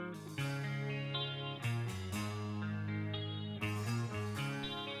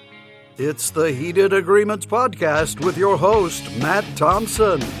It's the Heated Agreements Podcast with your host, Matt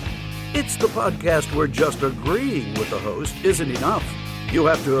Thompson. It's the podcast where just agreeing with the host isn't enough. You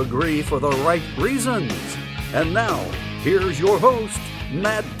have to agree for the right reasons. And now, here's your host,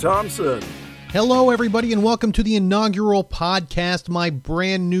 Matt Thompson. Hello, everybody, and welcome to the inaugural podcast, my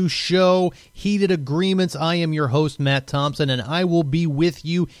brand new show, Heated Agreements. I am your host, Matt Thompson, and I will be with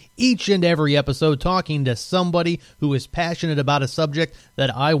you each and every episode talking to somebody who is passionate about a subject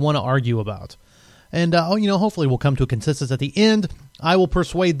that I want to argue about. And, hopefully we'll come to a consensus at the end. I will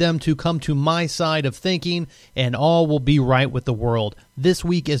persuade them to come to my side of thinking, and all will be right with the world. This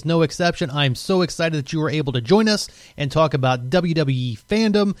week is no exception. I'm so excited that you were able to join us and talk about WWE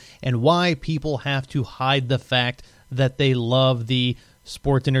fandom and why people have to hide the fact that they love the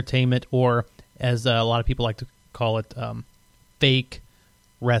sports entertainment, or as a lot of people like to call it, fake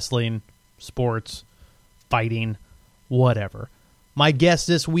wrestling, sports, fighting, whatever. My guest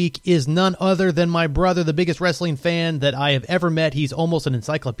this week is none other than my brother, the biggest wrestling fan that I have ever met. He's almost an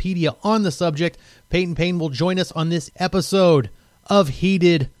encyclopedia on the subject. Payton will join us on this episode of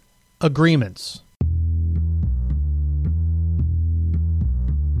Heated Agreements.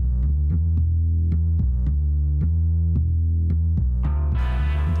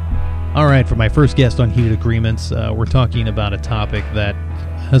 All right, for my first guest on Heated Agreements, we're talking about a topic that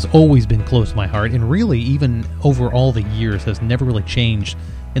has always been close to my heart, and really, even over all the years, has never really changed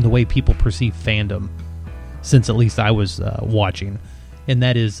in the way people perceive fandom since at least I was watching, and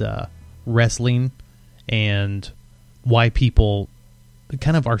that is wrestling and why people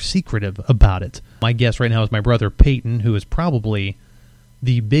kind of are secretive about it. My guest right now is my brother, Payton, who is probably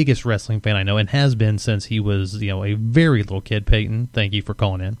the biggest wrestling fan I know and has been since he was, a very little kid. Payton, thank you for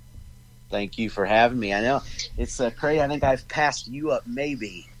calling in. Thank you for having me. I know it's crazy. I think I've passed you up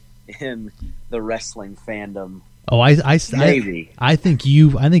maybe in the wrestling fandom. Oh, I think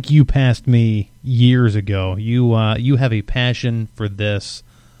you passed me years ago. You have a passion for this.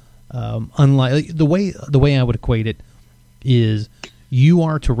 Unlike the way I would equate it is you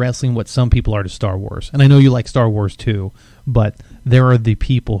are to wrestling what some people are to Star Wars. And I know you like Star Wars too, but there are the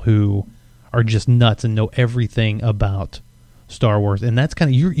people who are just nuts and know everything about Star Wars, and that's kind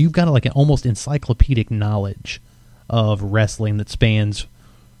of you've got like an almost encyclopedic knowledge of wrestling that spans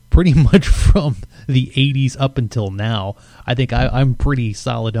pretty much from the 80s up until now. I think I'm pretty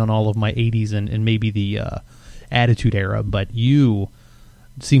solid on all of my 80s and maybe the Attitude Era, but you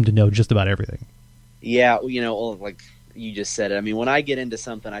seem to know just about everything. Yeah, like you just said it. I mean, when I get into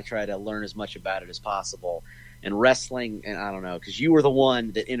something, I try to learn as much about it as possible. And wrestling, and I don't know, because you were the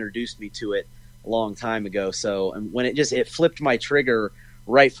one that introduced me to it a long time ago. So and when it flipped my trigger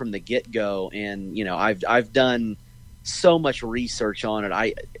right from the get-go, and I've done so much research on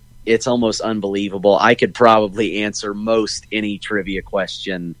it. It's almost unbelievable. I could probably answer most any trivia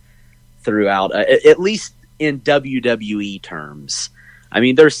question throughout, at least in WWE terms. I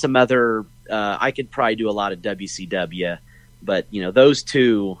mean, there's some other I could probably do a lot of WCW, but those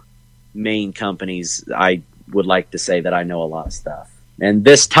two main companies, I would like to say that I know a lot of stuff. And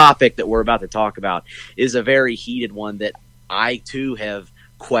this topic that we're about to talk about is a very heated one that I, too, have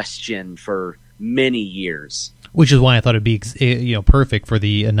questioned for many years. Which is why I thought it'd be perfect for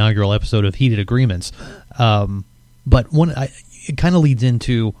the inaugural episode of Heated Agreements. But it kind of leads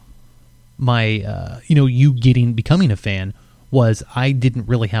into my, you becoming a fan was I didn't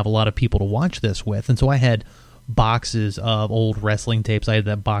really have a lot of people to watch this with. And so I had boxes of old wrestling tapes. I had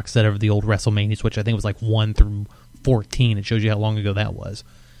that box set of the old WrestleManias, which I think was like 1 through 14. It shows you how long ago that was.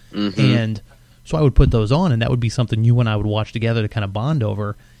 Mm-hmm. And so I would put those on, and that would be something you and I would watch together to kind of bond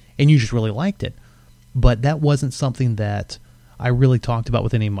over, and you just really liked it. But that wasn't something that I really talked about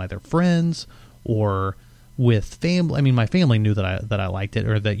with any of my other friends or with family. I mean, my family knew that I liked it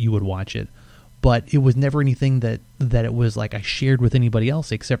or that you would watch it, but it was never anything that it was like I shared with anybody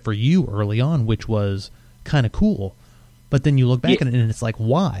else except for you early on, which was kind of cool. But then you look back at it, and it's like,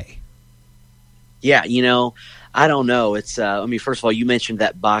 why? Yeah, I don't know. It's first of all, you mentioned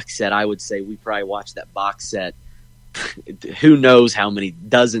that box set. I would say we probably watched that box set who knows how many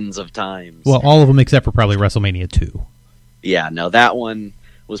dozens of times. Well, all of them except for probably WrestleMania 2. Yeah, no, that one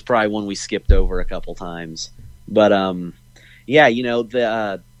was probably one we skipped over a couple times. But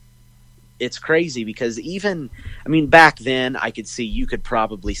it's crazy because back then I could see you could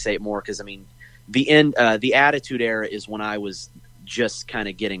probably say it more because the Attitude Era is when I was just kind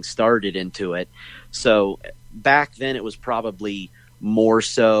of getting started into it. So back then it was probably more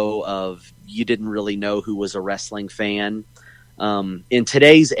so of you didn't really know who was a wrestling fan. In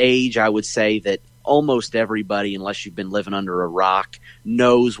today's age, I would say that almost everybody, unless you've been living under a rock,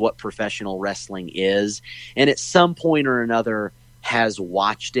 knows what professional wrestling is, and at some point or another has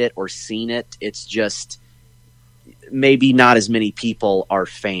watched it or seen it. It's just maybe not as many people are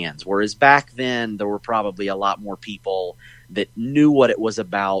fans. Whereas back then, there were probably a lot more people that knew what it was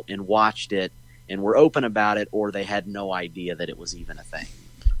about and watched it and were open about it, or they had no idea that it was even a thing.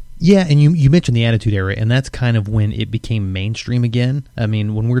 Yeah, and you mentioned the Attitude Era, and that's kind of when it became mainstream again. I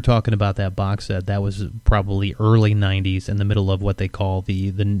mean, when we're talking about that box set, that was probably early 90s, in the middle of what they call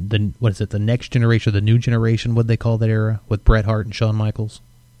the what is it, the next generation, the new generation, what they call that era, with Bret Hart and Shawn Michaels?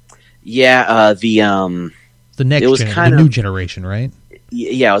 Yeah, the next, the new generation, right?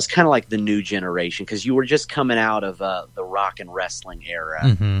 Yeah, it was kind of like the new generation, because you were just coming out of the rock and wrestling era.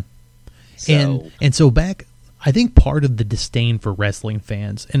 Mm-hmm. And so back, I think part of the disdain for wrestling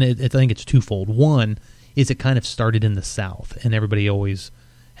fans, and I think it's twofold. One is it kind of started in the South, and everybody always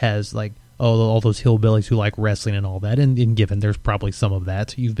has like, oh, all those hillbillies who like wrestling and all that. And given there's probably some of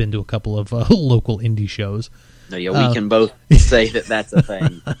that, you've been to a couple of local indie shows. No, yeah, we can both say that that's a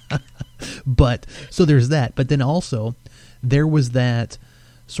thing. But so there's that. But then also there was that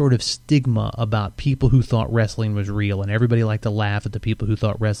sort of stigma about people who thought wrestling was real, and everybody liked to laugh at the people who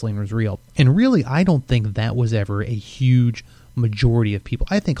thought wrestling was real. And really, I don't think that was ever a huge majority of people.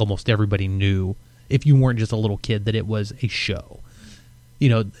 I think almost everybody knew, if you weren't just a little kid, that it was a show. You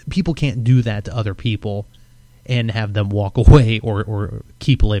know, people can't do that to other people and have them walk away or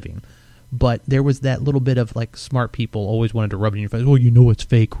keep living. But there was that little bit of, like, smart people always wanted to rub it in your face. Oh, you know it's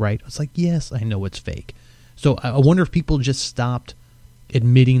fake, right? It's like, yes, I know it's fake. So I wonder if people just stopped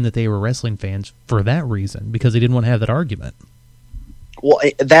admitting that they were wrestling fans for that reason, because they didn't want to have that argument. Well,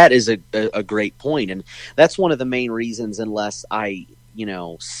 that is a great point, and that's one of the main reasons, unless I,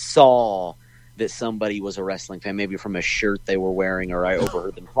 saw that somebody was a wrestling fan, maybe from a shirt they were wearing, or I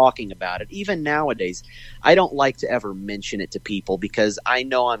overheard them talking about it. Even nowadays, I don't like to ever mention it to people, because I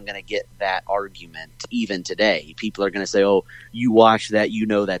know I'm going to get that argument even today. People are going to say, oh, you watch that, you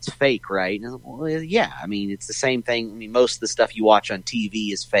know that's fake, right? And, well, yeah, I mean, it's the same thing. I mean, most of the stuff you watch on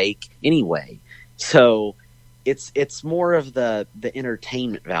TV is fake anyway. So it's more of the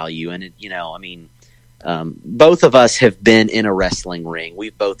entertainment value. And, both of us have been in a wrestling ring.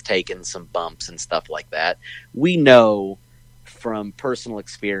 We've both taken some bumps and stuff like that. We know from personal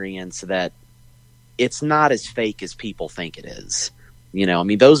experience that it's not as fake as people think it is.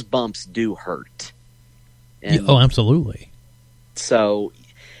 Those bumps do hurt. And oh, absolutely. So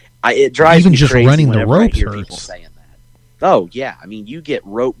it drives even me just crazy running the whenever ropes I hear hurts. people saying that. Oh, yeah. I mean, you get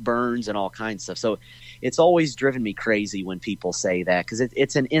rope burns and all kinds of stuff. So it's always driven me crazy when people say that, because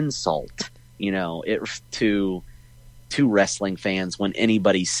it's an insult. To wrestling fans when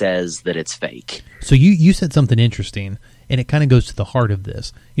anybody says that it's fake. So you said something interesting, and it kind of goes to the heart of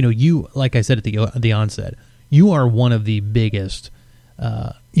this. You, like I said at the onset, you are one of the biggest,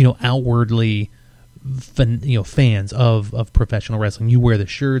 outwardly, fans of professional wrestling. You wear the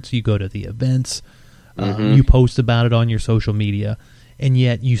shirts, you go to the events, you post about it on your social media, and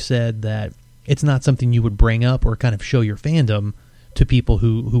yet you said that it's not something you would bring up or kind of show your fandom to people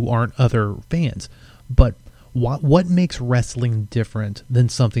who aren't other fans. But what makes wrestling different than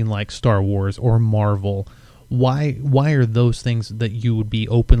something like Star Wars or Marvel? Why are those things that you would be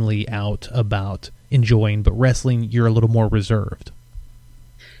openly out about enjoying, but wrestling you're a little more reserved?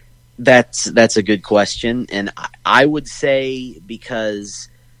 That's a good question, and I would say because,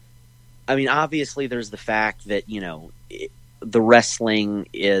 obviously there's the fact that the wrestling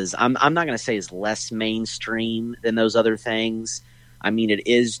is, I'm not going to say is less mainstream than those other things. It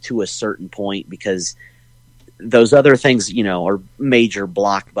is to a certain point, because those other things, are major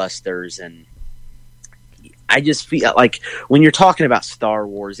blockbusters. And I just feel like when you're talking about Star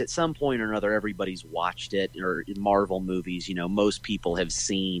Wars, at some point or another, everybody's watched it, or Marvel movies, most people have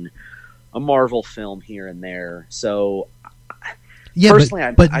seen a Marvel film here and there. So yeah, personally,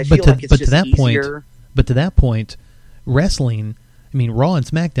 I feel like it's just easier. But to that point, wrestling, Raw and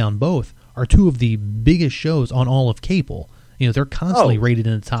SmackDown both are two of the biggest shows on all of cable. They're constantly rated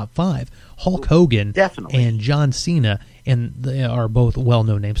in the top 5. Hulk Hogan definitely, and John Cena, and they are both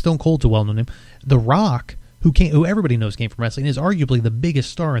well-known names. Stone Cold's a well-known name. The Rock, who everybody knows came from wrestling, is arguably the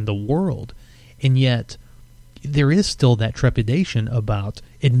biggest star in the world. And yet, there is still that trepidation about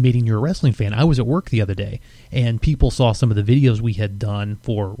admitting you're a wrestling fan. I was at work the other day, and people saw some of the videos we had done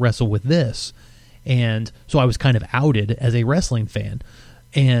for Wrestle With This, and so I was kind of outed as a wrestling fan.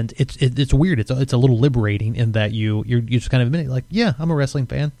 And it's weird. It's a little liberating in that you just kind of admit it, like, yeah, I'm a wrestling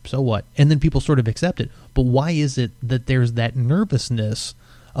fan, so what? And then people sort of accept it. But why is it that there's that nervousness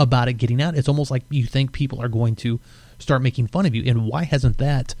about it getting out? It's almost like you think people are going to start making fun of you. And why hasn't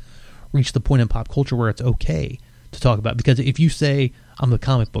that reached the point in pop culture where it's okay to talk about? Because if you say, I'm a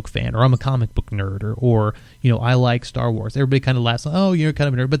comic book fan, or I'm a comic book nerd, or you know, I like Star Wars. Everybody kind of laughs, oh, you're kind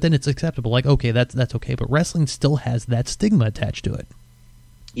of a nerd, but then it's acceptable. Like, okay, that's okay. But wrestling still has that stigma attached to it.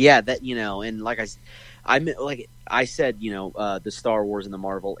 Yeah, that, you know, and like I said, you know, the Star Wars and the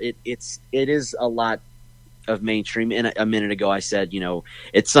Marvel, it is a lot of mainstream. And a minute ago I said, you know,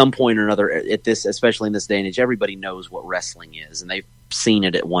 at some point or another, at this, especially in this day and age, everybody knows what wrestling is, and they've seen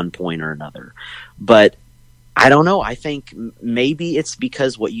it at one point or another. But I don't know. I think maybe it's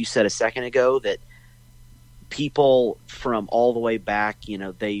because what you said a second ago, that people from all the way back, you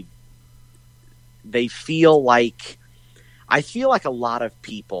know, they feel like, I feel like a lot of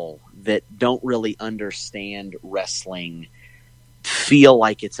people that don't really understand wrestling feel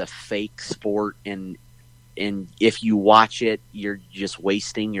like it's a fake sport, and if you watch it, you're just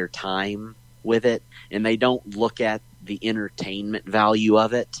wasting your time with it, and they don't look at the entertainment value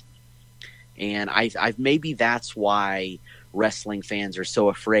of it. And I've maybe that's why wrestling fans are so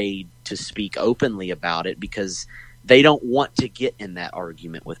afraid to speak openly about it, because they don't want to get in that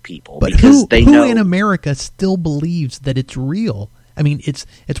argument with people. But because who in America still believes that it's real? I mean, it's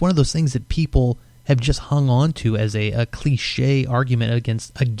one of those things that people have just hung on to as a cliche argument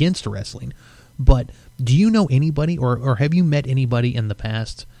against wrestling. But do you know anybody, or have you met anybody in the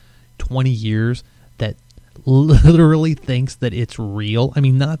past 20 years that literally thinks that it's real? I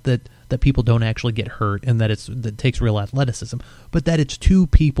mean, not that people don't actually get hurt and that it takes real athleticism, but that it's two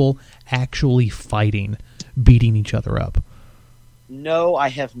people actually fighting, beating each other up. No, I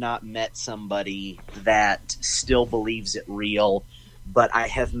have not met somebody that still believes it real, but I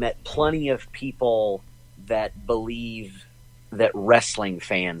have met plenty of people that believe that wrestling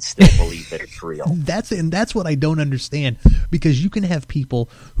fans still believe that it's real. That's what I don't understand, because you can have people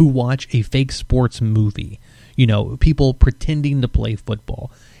who watch a fake sports movie, you know, people pretending to play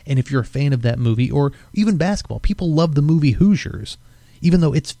football. And if you're a fan of that movie, or even basketball, people love the movie Hoosiers, even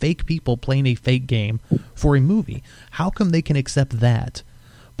though it's fake people playing a fake game for a movie. How come they can accept that,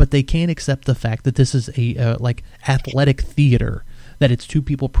 but they can't accept the fact that this is a like athletic theater, that it's two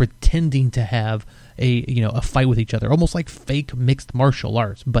people pretending to have a fight with each other, almost like fake mixed martial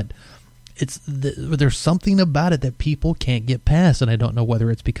arts? But there's something about it that people can't get past, and I don't know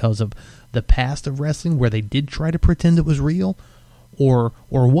whether it's because of the past of wrestling where they did try to pretend it was real, or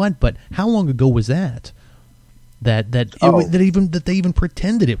what. But how long ago was that? That they even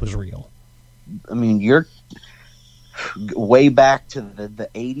pretended it was real. I mean, you're way back to the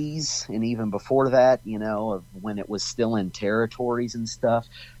 80s, and even before that, you know, of when it was still in territories and stuff.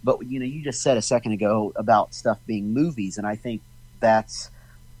 But, you know, you just said a second ago about stuff being movies, and I think that's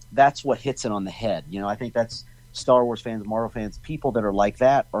what hits it on the head. You know, I think that's Star Wars fans, Marvel fans, people that are like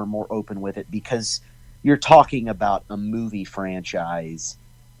that are more open with it, because you're talking about a movie franchise.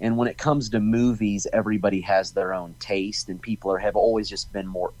 And when it comes to movies, everybody has their own taste, and people have always just been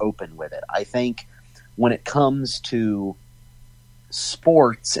more open with it. I think when it comes to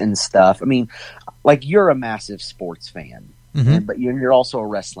sports and stuff, I mean, like, you're a massive sports fan, but you're also a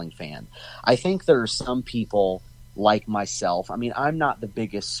wrestling fan. I think there are some people like myself. I mean, I'm not the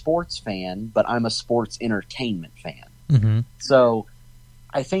biggest sports fan, but I'm a sports entertainment fan. Mm-hmm. So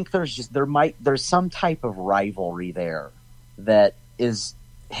I think there's some type of rivalry there that has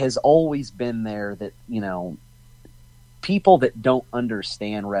always been there, that, you know, people that don't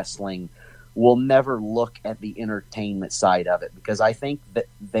understand wrestling will never look at the entertainment side of it, because I think that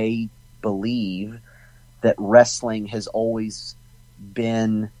they believe that wrestling has always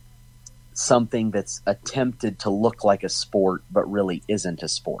been something that's attempted to look like a sport but really isn't a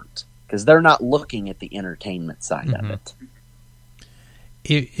sport, because they're not looking at the entertainment side of it.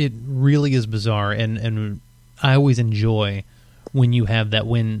 It really is bizarre, and I always enjoy when you have that,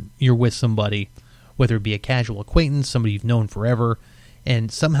 when you're with somebody, whether it be a casual acquaintance, somebody you've known forever,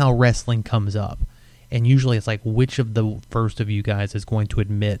 and somehow wrestling comes up. And usually it's like, which of the first of you guys is going to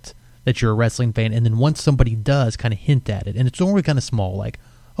admit that you're a wrestling fan? And then once somebody does, kind of hint at it. And it's normally kind of small, like,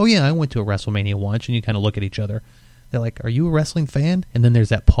 oh yeah, I went to a WrestleMania once, and you kind of look at each other. They're like, are you a wrestling fan? And then there's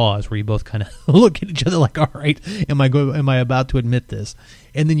that pause where you both kind of look at each other like, all right, am I about to admit this?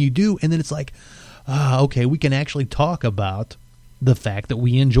 And then you do, and then it's like, okay, we can actually talk about the fact that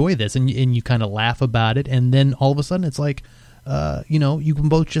we enjoy this, and you kind of laugh about it, and then all of a sudden it's like, you can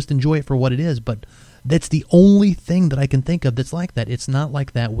both just enjoy it for what it is. But that's the only thing that I can think of that's like that. It's not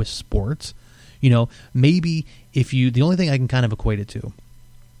like that with sports. You know, maybe the only thing I can kind of equate it to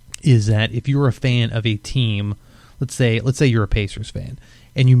is that if you're a fan of a team, let's say you're a Pacers fan,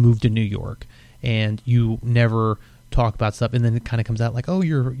 and you move to New York, and you never talk about stuff, and then it kind of comes out like, oh,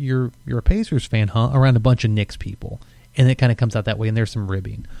 you're a Pacers fan, huh? Around a bunch of Knicks people. And it kind of comes out that way, and there's some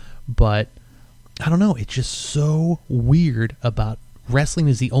ribbing. But I don't know, it's just so weird about wrestling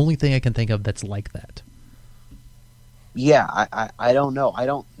is the only thing I can think of that's like that. Yeah, I don't know. I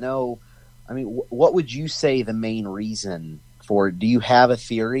don't know. I mean, what would you say the main reason for it? Do you have a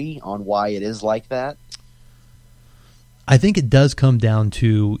theory on why it is like that? I think it does come down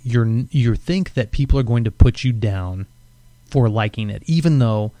to you think that people are going to put you down for liking it, even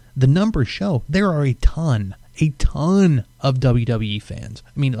though the numbers show there are a ton of WWE fans.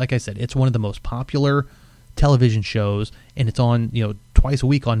 I mean, like I said, it's one of the most popular television shows, and it's on, twice a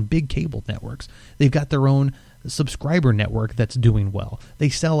week on big cable networks. They've got their own subscriber network that's doing well. They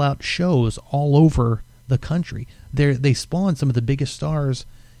sell out shows all over the country. They spawn some of the biggest stars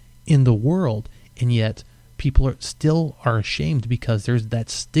in the world, and yet people are ashamed because there's that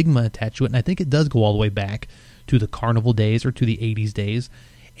stigma attached to it. And I think it does go all the way back to the carnival days or to the 80s days.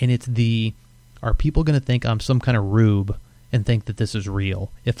 And it's are people going to think I'm some kind of rube and think that this is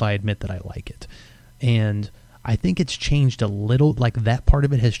real if I admit that I like it? And I think it's changed a little, like that part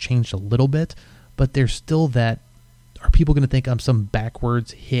of it has changed a little bit, but there's still that, are people going to think I'm some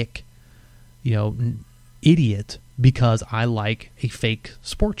backwards hick, idiot because I like a fake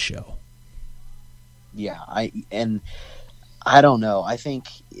sports show? Yeah, I don't know. I think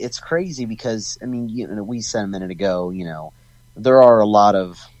it's crazy because, I mean, we said a minute ago, there are a lot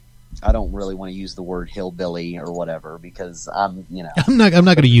of, I don't really want to use the word hillbilly or whatever because I'm not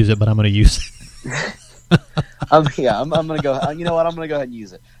going to use it, but I'm going to use it. I'm going to go, you know what? I'm going to go ahead and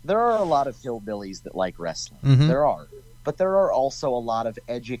use it. There are a lot of hillbillies that like wrestling. Mm-hmm. There are. But there are also a lot of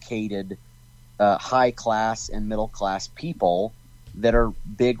educated, high class and middle class people that are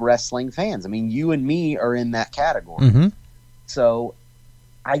big wrestling fans. I mean, you and me are in that category. Mm-hmm. So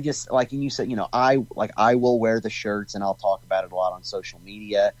I just, like you said, I will wear the shirts and I'll talk about it a lot on social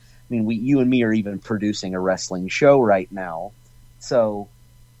media. I mean, you and me are even producing a wrestling show right now. So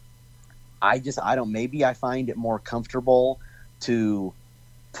maybe I find it more comfortable to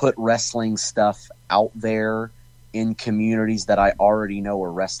put wrestling stuff out there in communities that I already know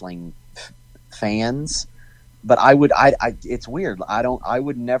are wrestling fans. But it's weird. I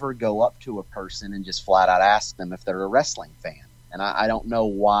would never go up to a person and just flat out ask them if they're a wrestling fan. And I don't know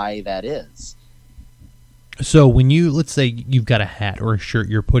why that is. So when let's say you've got a hat or a shirt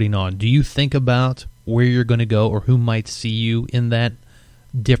you're putting on, do you think about where you're going to go or who might see you in that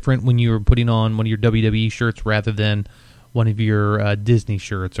different when you're putting on one of your WWE shirts rather than one of your Disney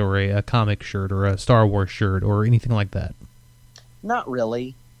shirts or a comic shirt or a Star Wars shirt or anything like that? Not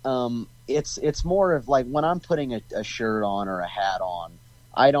really. It's more of like when I'm putting a shirt on or a hat on,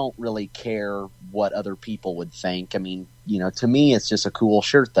 I don't really care what other people would think. I mean, to me, it's just a cool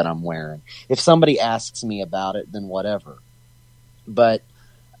shirt that I'm wearing. If somebody asks me about it, then whatever. But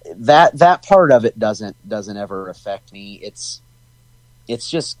that part of it doesn't ever affect me. It's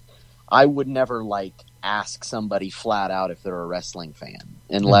just, I would never ask somebody flat out if they're a wrestling fan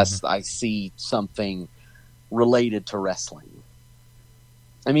unless mm-hmm. I see something related to wrestling.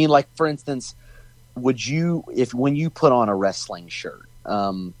 I mean, for instance, when you put on a wrestling shirt,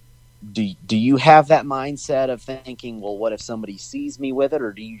 do you have that mindset of thinking, well, what if somebody sees me with it,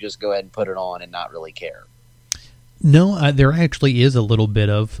 or do you just go ahead and put it on and not really care? No, there actually is a little bit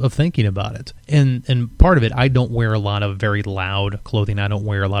of thinking about it. And part of it, I don't wear a lot of very loud clothing. I don't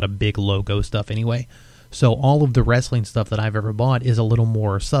wear a lot of big logo stuff anyway. So all of the wrestling stuff that I've ever bought is a little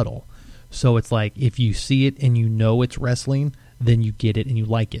more subtle. So it's like if you see it and you know it's wrestling, then you get it and you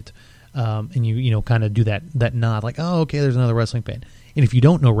like it. And you kind of do that nod like, oh, okay, there's another wrestling fan. And if you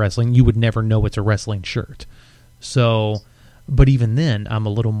don't know wrestling, you would never know it's a wrestling shirt. So, but even then, I'm a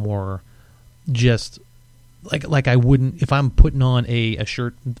little more just like I wouldn't, if I'm putting on a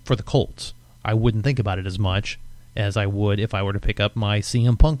shirt for the Colts, I wouldn't think about it as much as I would if I were to pick up my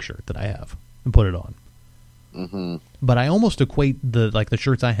CM Punk shirt that I have and put it on. Mm-hmm. But I almost equate the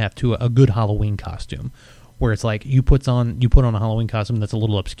shirts I have to a good Halloween costume, where it's like you put on a Halloween costume that's a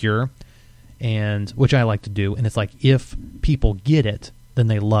little obscure, and which I like to do, and it's like if people get it, then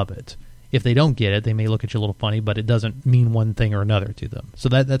they love it. If they don't get it, they may look at you a little funny, but it doesn't mean one thing or another to them. So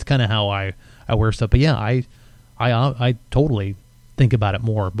that's kind of how I wear stuff. But yeah, I totally think about it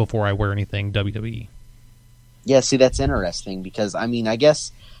more before I wear anything WWE. Yeah, see, that's interesting because I mean, I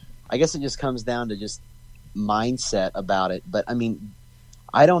guess it just comes down to just mindset about it. But I mean,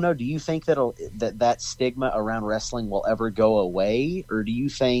 I don't know. Do you think that stigma around wrestling will ever go away, or do you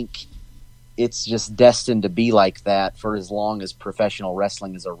think it's just destined to be like that for as long as professional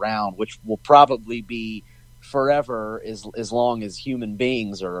wrestling is around, which will probably be forever as long as human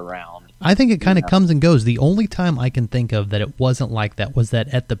beings are around? I think it kind of comes and goes. The only time I can think of that it wasn't like that was that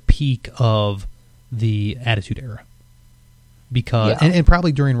at the peak of the Attitude Era. Because and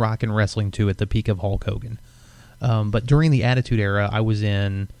probably during Rock and Wrestling too, at the peak of Hulk Hogan. But during the Attitude Era, I was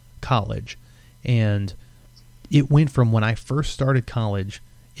in college, and it went from when I first started college,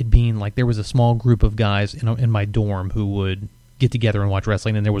 it being like there was a small group of guys in my dorm who would get together and watch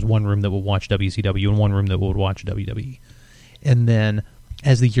wrestling, and there was one room that would watch WCW and one room that would watch WWE. And then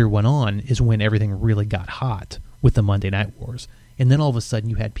as the year went on is when everything really got hot with the Monday Night Wars. And then all of a sudden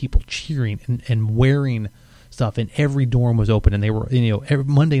you had people cheering and wearing stuff, and every dorm was open, and they were, every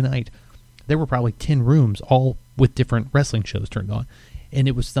Monday night there were probably 10 rooms all with different wrestling shows turned on. And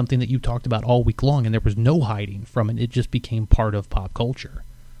it was something that you talked about all week long, and there was no hiding from it. It just became part of pop culture.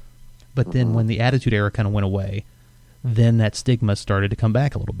 But then when the Attitude Era kind of went away, then that stigma started to come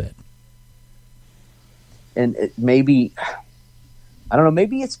back a little bit. And maybe, I don't know,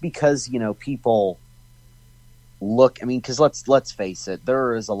 maybe it's because, people look, because let's face it,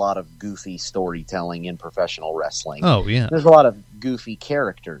 there is a lot of goofy storytelling in professional wrestling. Oh, yeah. There's a lot of goofy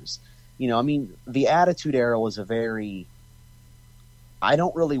characters. The Attitude Era was a very, I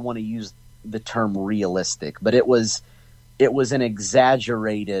don't really want to use the term realistic, but it was an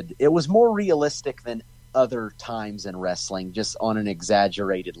exaggerated, it was more realistic than other times in wrestling, just on an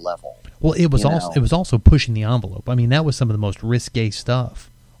exaggerated level. Well, it was also pushing the envelope. That was some of the most risque stuff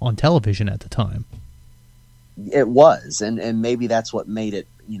on television at the time. It was, and maybe that's what made it,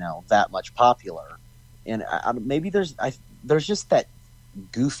 that much popular. And maybe there's just that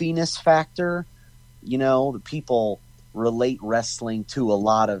goofiness factor. The people relate wrestling to a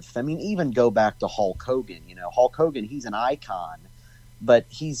lot of. Even go back to Hulk Hogan. Hulk Hogan, he's an icon, but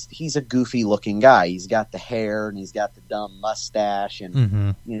he's a goofy looking guy. He's got the hair and he's got the dumb mustache,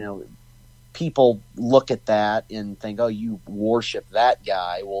 and people look at that and think, "Oh, you worship that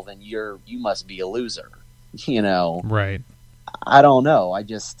guy. Well, then you must be a loser." Right. I don't know.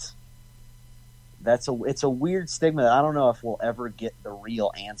 it's a weird stigma that I don't know if we'll ever get the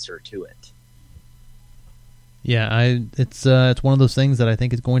real answer to it. Yeah, it's one of those things that I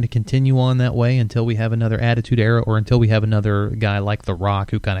think is going to continue on that way until we have another Attitude Era, or until we have another guy like The Rock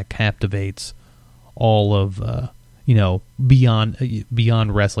who kind of captivates all of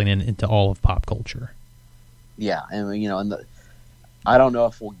beyond wrestling and into all of pop culture. Yeah, and I don't know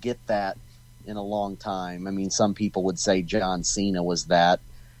if we'll get that in a long time. Some people would say John Cena was that.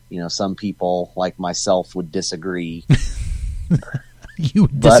 Some people like myself would disagree. You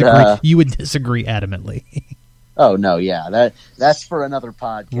would disagree. You would disagree adamantly. Oh no, yeah, that's for another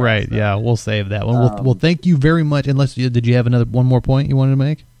podcast. Right? Though. Yeah, we'll save that one. Well, thank you very much. Unless did you have one more point you wanted to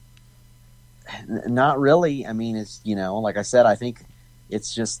make? Not really. It's like I said, I think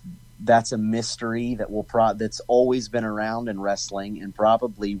it's just that's a mystery that that's always been around in wrestling and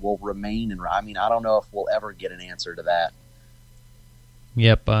probably will remain. I don't know if we'll ever get an answer to that.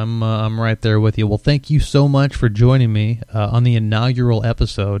 Yep, I'm right there with you. Well, thank you so much for joining me on the inaugural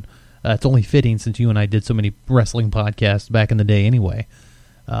episode. It's only fitting since you and I did so many wrestling podcasts back in the day anyway.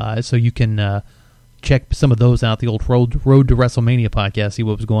 So you can check some of those out, the old Road to WrestleMania podcast, see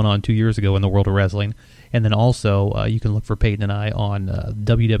what was going on 2 years ago in the world of wrestling. And then also you can look for Payton and I on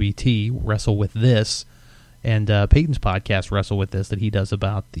WWT, Wrestle With This, and Payton's podcast, Wrestle With This, that he does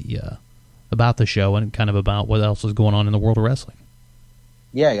about the show and kind of about what else is going on in the world of wrestling.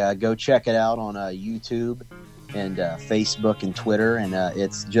 Yeah, go check it out on YouTube and Facebook and Twitter, and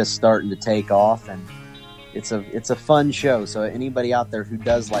it's just starting to take off, and it's a fun show. So anybody out there who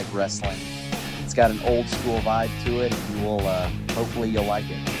does like wrestling, it's got an old school vibe to it, and you will hopefully you'll like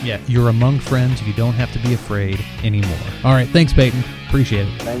it. Yeah, you're among friends. You don't have to be afraid anymore. All right, thanks, Payton. Appreciate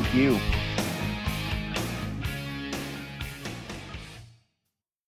it. Thank you.